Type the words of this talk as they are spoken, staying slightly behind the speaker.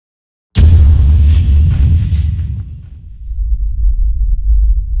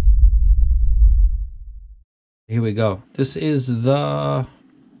Here we go. This is the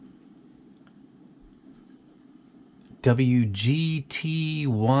WGT1,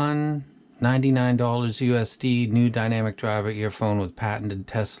 $99 USD, new dynamic driver earphone with patented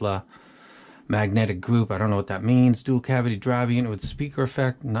Tesla magnetic group. I don't know what that means. Dual cavity drive unit with speaker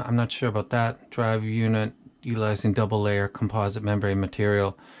effect. No, I'm not sure about that. Drive unit utilizing double layer composite membrane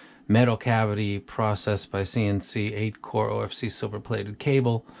material. Metal cavity processed by CNC. 8-core OFC silver plated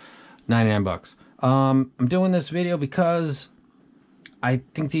cable. 99 bucks. I'm doing this video because I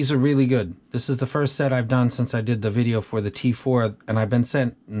think these are really good. This is the first set I've done since I did the video for the T4, and I've been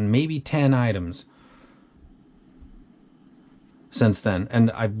sent maybe 10 items since then, and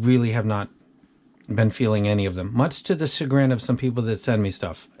I really have not been feeling any of them, much to the chagrin of some people that send me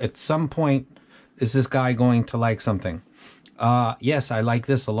stuff. At some point, is this guy going to like something? Yes, I like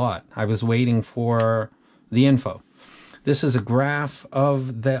this a lot. I was waiting for the info. This is a graph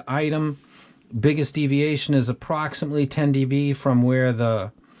of the item. Biggest deviation is approximately 10 dB from where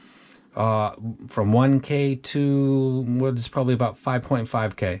the from 1K to what is probably about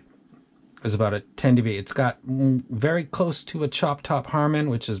 5.5K is about a 10 dB. It's got very close to a chop top Harman,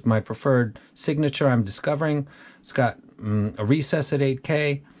 which is my preferred signature I'm discovering. It's got a recess at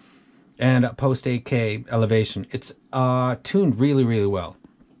 8K and a post 8K elevation. It's tuned really, really well.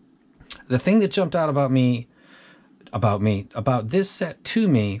 The thing that jumped out about this set to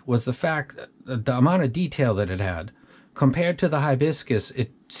me was the fact that the amount of detail that it had. Compared to the Hibiscus,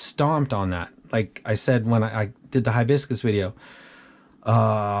 it stomped on that. Like I said when I did the Hibiscus video,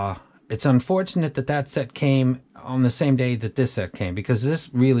 it's unfortunate that that set came on the same day that this set came, because this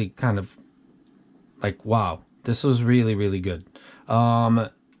really kind of, like, wow, this was really, really good.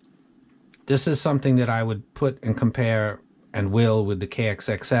 This is something that I would put and compare and will with the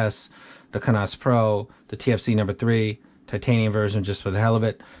KXXS, the Canas Pro, the TFC number 3, titanium version just for the hell of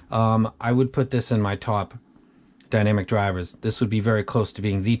it. I would put this in my top dynamic drivers. This would be very close to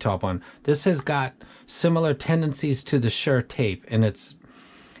being the top one. This has got similar tendencies to the Shure tape, and it's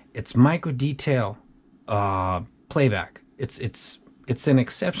micro detail playback. It's an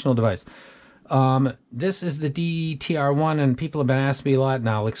exceptional device. This is the DTR1, and people have been asking me a lot, and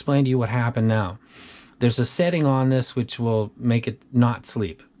I'll explain to you what happened now. There's a setting on this which will make it not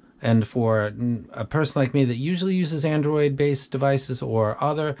sleep. And for a person like me that usually uses Android-based devices or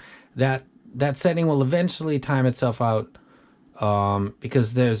other, that setting will eventually time itself out,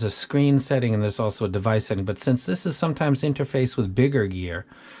 because there's a screen setting and there's also a device setting. But since this is sometimes interfaced with bigger gear,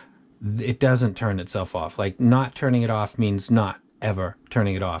 it doesn't turn itself off. Like, not turning it off means not ever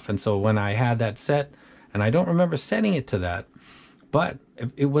turning it off. And so when I had that set, and I don't remember setting it to that, but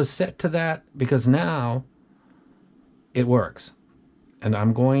it was set to that because now it works. And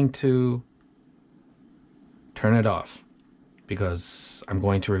I'm going to turn it off because I'm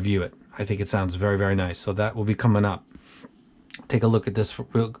going to review it. I think it sounds very, very nice. So that will be coming up. Take a look at this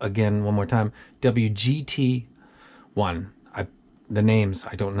again one more time. WGT1. The names,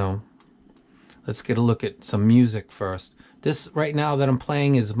 I don't know. Let's get a look at some music first. This right now that I'm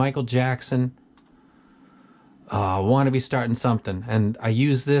playing is Michael Jackson. Want to be starting something, and I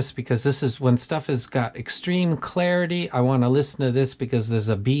use this because this is when stuff has got extreme clarity. I want to listen to this because there's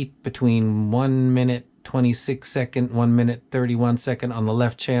a beat between 1 minute 26 second, 1 minute 31 second on the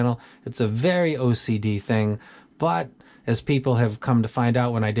left channel. It's a very OCD thing, but as people have come to find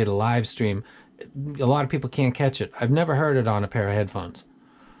out when I did a live stream, a lot of people can't catch it. I've never heard it on a pair of headphones.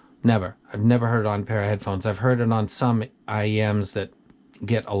 Never. I've never heard it on a pair of headphones. I've heard it on some IEMs that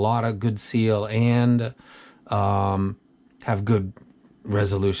get a lot of good seal and have good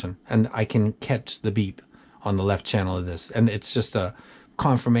resolution, and I can catch the beep on the left channel of this, and it's just a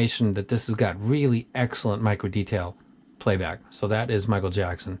confirmation that this has got really excellent micro detail playback. So that is Michael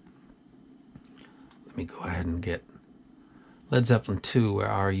Jackson. Let me go ahead and get Led Zeppelin 2. Where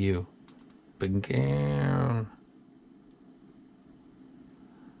are you? Began.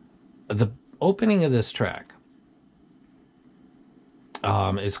 The opening of this track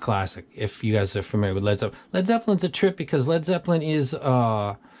is classic. If you guys are familiar with Led Zeppelin. Led Zeppelin's a trip because Led Zeppelin is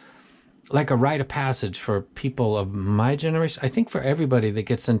like a rite of passage for people of my generation. I think for everybody that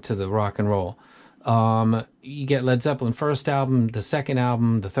gets into the rock and roll. You get Led Zeppelin first album, the second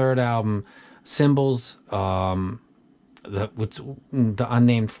album, the third album, Symbols, the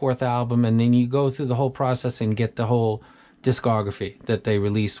unnamed fourth album, and then you go through the whole process and get the whole discography that they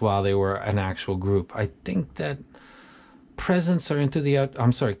released while they were an actual group. I think that Presence or Into the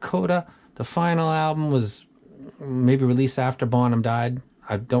Coda, the final album, was maybe released after Bonham died.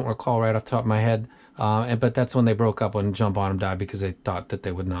 I don't recall right off the top of my head, but that's when they broke up, when John Bonham died, because they thought that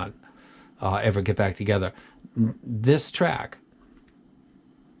they would not ever get back together. This track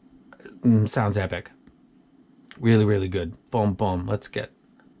sounds epic. Really, really good. Boom, boom. Why don't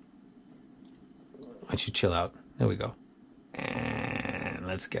you chill out? There we go. And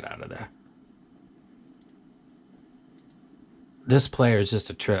let's get out of there. This player is just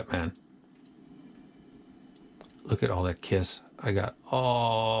a trip, man. Look at all that Kiss. I got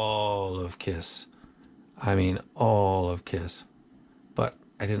all of Kiss. I mean, all of Kiss. But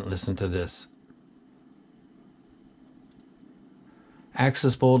I didn't listen to this.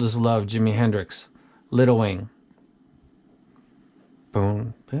 Axis Bold as Love, Jimi Hendrix. Little Wing.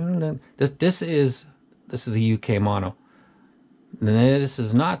 Boom. This is the UK mono. This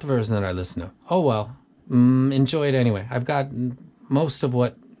is not the version that I listen to. Oh well. Enjoy it anyway. I've got most of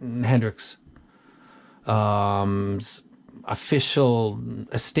what Hendrix official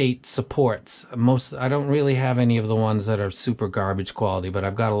estate supports. I don't really have any of the ones that are super garbage quality, but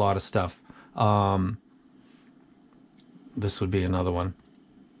I've got a lot of stuff. This would be another one.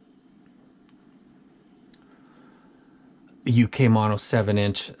 UK mono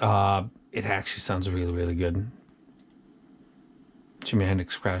 7-inch. It actually sounds really, really good. Jimi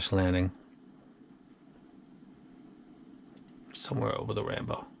Hendrix Crash Landing. Somewhere over the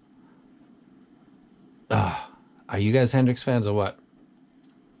rainbow. Are you guys Hendrix fans or what?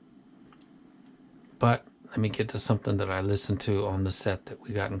 But let me get to something that I listened to on the set that we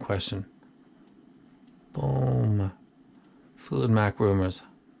got in question. Boom. Fluid Mac Rumors.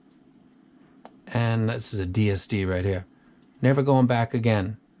 And this is a DSD right here. Never Going Back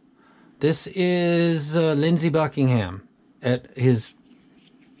Again. This is Lindsey Buckingham at his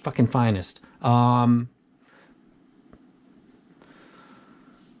fucking finest. I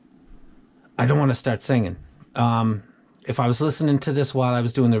don't want to start singing. If I was listening to this while I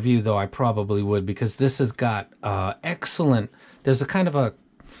was doing the review, though, I probably would, because this has got excellent... There's a kind of a...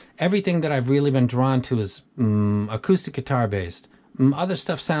 Everything that I've really been drawn to is acoustic guitar based. Other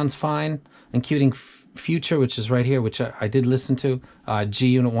stuff sounds fine, including Future, which is right here, which I did listen to. G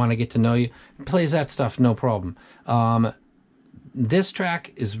Unit, Want to Get to Know You. It plays that stuff, no problem. This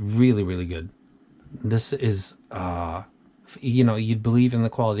track is really, really good. This is... you know, you'd believe in the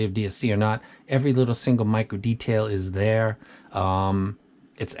quality of DSC or not. Every little single micro detail is there.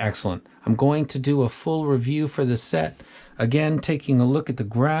 It's excellent. I'm going to do a full review for this set. Again, taking a look at the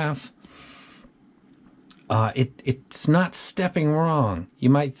graph. It's not stepping wrong. You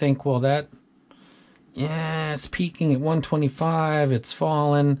might think, well, yeah, it's peaking at 125. It's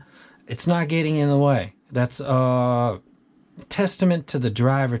fallen. It's not getting in the way. That's testament to the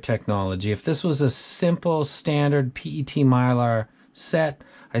driver technology. If this was a simple standard PET Mylar set,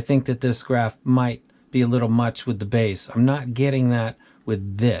 I think that this graph might be a little much with the bass. I'm not getting that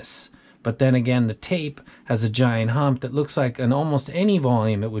with this. But then again, the tape has a giant hump that looks like in almost any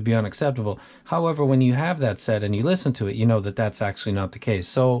volume it would be unacceptable. However, when you have that set and you listen to it, you know that that's actually not the case.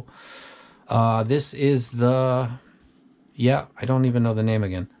 So this is the, yeah, I don't even know the name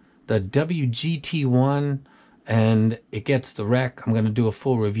again. The WGT1, and it gets the rec. I'm going to do a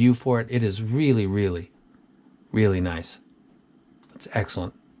full review for it. It is really, really, really nice. It's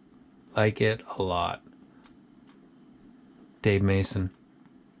excellent. Like it a lot. Dave Mason.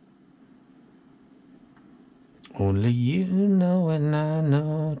 Only you know and I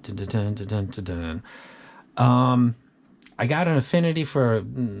know. Dun, dun, dun, dun, dun. I got an affinity for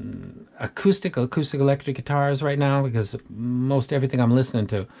acoustic electric guitars right now because most everything I'm listening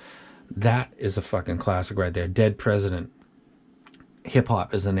to, that is a fucking classic right there. Dead President. Hip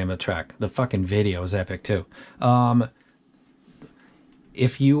Hop is the name of the track. The fucking video is epic too.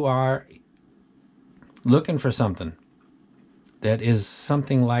 If you are looking for something that is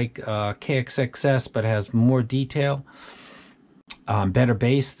something like KXXS but has more detail, better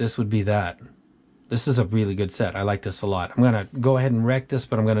bass, this would be that. This is a really good set. I like this a lot. I'm going to go ahead and wreck this,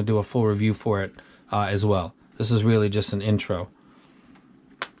 but I'm going to do a full review for it as well. This is really just an intro.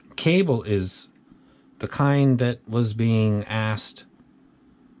 Cable is the kind that was being asked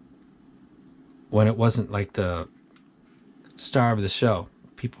when it wasn't like the star of the show.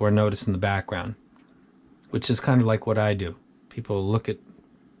 People were noticing the background, which is kind of like what I do. People look at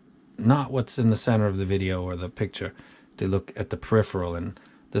not what's in the center of the video or the picture. They look at the peripheral, and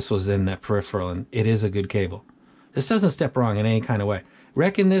this was in that peripheral, and it is a good cable. This doesn't step wrong in any kind of way.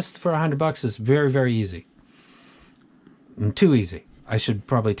 Wrecking this for $100 is very, very easy. Too easy. I should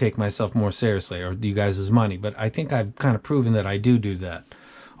probably take myself more seriously, or you guys' money, but I think I've kind of proven that I do that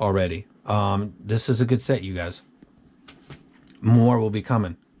already. This is a good set, you guys. More will be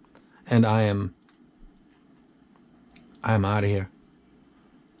coming. And I am out of here.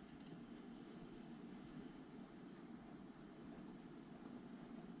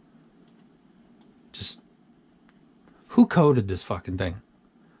 Just, who coded this fucking thing?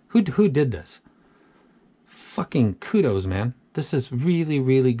 Who did this? Fuck. fucking kudos, man. This is really,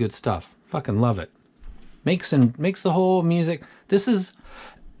 really good stuff. Fucking love it. Makes the whole music. This is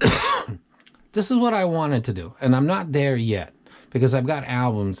this is what I wanted to do, and I'm not there yet because I've got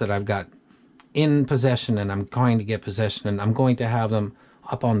albums that I've got in possession, and I'm going to get possession, and I'm going to have them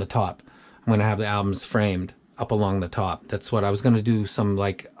up on the top. I'm going to have the albums framed up along the top. That's what I was going to do, some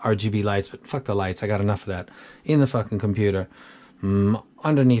like RGB lights, but fuck the lights. I got enough of that in the fucking computer.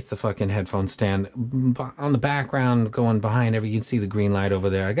 Underneath the fucking headphone stand, on the background, going behind you can see the green light over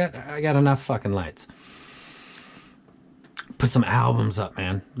there. I got enough fucking lights. Put some albums up,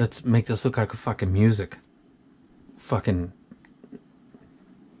 man. Let's make this look like a fucking music fucking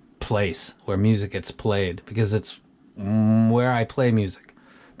place where music gets played, because it's where I play music.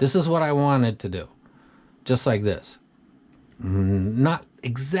 This is what I wanted to do, just like this. Not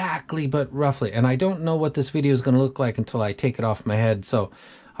exactly, but roughly. And I don't know what this video is going to look like until I take it off my head, so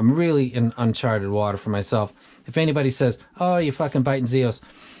I'm really in uncharted water for myself. If anybody says, oh, you fucking biting Zeos,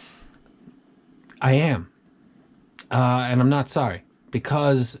 I am. And I'm not sorry.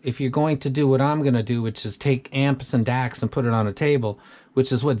 Because if you're going to do what I'm going to do, which is take amps and DACs and put it on a table,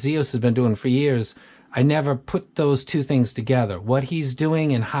 which is what Zeos has been doing for years, I never put those two things together. What he's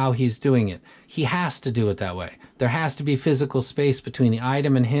doing and how he's doing it. He has to do it that way. There has to be physical space between the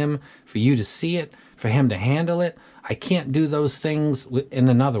item and him for you to see it, for him to handle it. I can't do those things in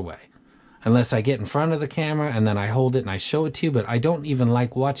another way. Unless I get in front of the camera and then I hold it and I show it to you. But I don't even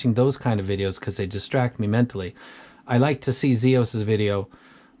like watching those kind of videos because they distract me mentally. I like to see Zeos' video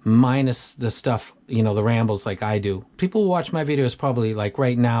minus the stuff, you know, the rambles like I do. People who watch my videos probably, like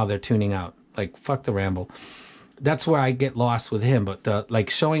right now, they're tuning out. Like, fuck the ramble. That's where I get lost with him. But the, like,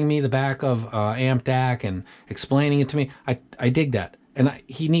 showing me the back of Amp DAC and explaining it to me, I dig that. And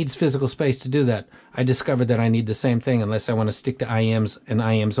he needs physical space to do that. I discovered that I need the same thing unless I want to stick to IMs and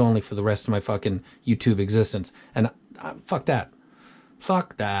IMs only for the rest of my fucking YouTube existence. And fuck that.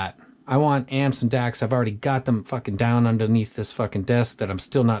 Fuck that. I want amps and DACs. I've already got them fucking down underneath this fucking desk that I'm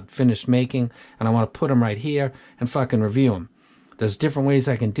still not finished making. And I want to put them right here and fucking review them. There's different ways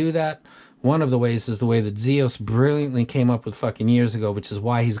I can do that. One of the ways is the way that Zeos brilliantly came up with fucking years ago, which is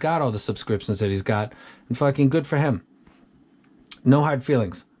why he's got all the subscriptions that he's got. And fucking good for him. No hard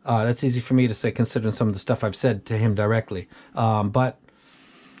feelings. That's easy for me to say considering some of the stuff I've said to him directly. But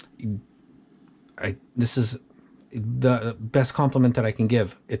this is the best compliment that I can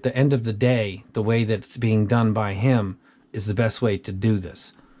give. At the end of the day, the way that it's being done by him is the best way to do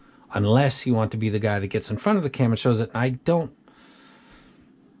this. Unless you want to be the guy that gets in front of the camera and shows it. I don't...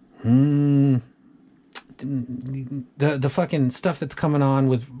 The fucking stuff that's coming on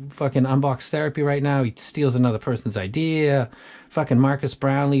with fucking Unbox Therapy right now, he steals another person's idea. Fucking Marcus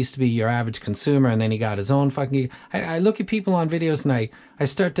Brownlee used to be your average consumer, and then he got his own fucking... I look at people on videos and I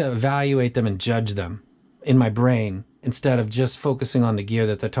start to evaluate them and judge them in my brain instead of just focusing on the gear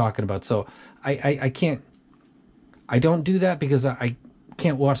that they're talking about. So I can't... I don't do that because I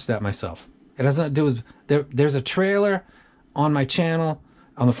can't watch that myself. It has nothing to do with... There's a trailer on my channel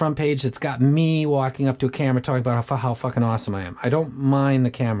on the front page that's got me walking up to a camera talking about how fucking awesome I am. I don't mind the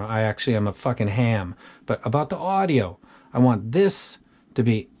camera. I actually am a fucking ham. But about the audio, I want this to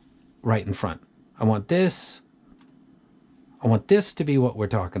be right in front. I want this to be what we're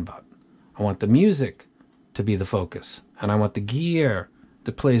talking about. I want the music to be the focus. And I want the gear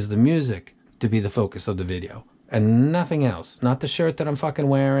that plays the music to be the focus of the video. And nothing else. Not the shirt that I'm fucking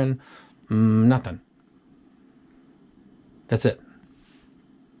wearing. Nothing. That's it.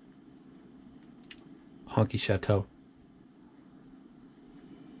 Honky Chateau.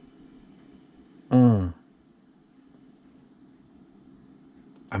 I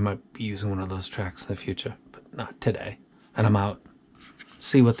might be using one of those tracks in the future, but not today. And I'm out.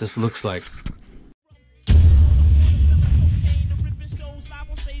 See what this looks like.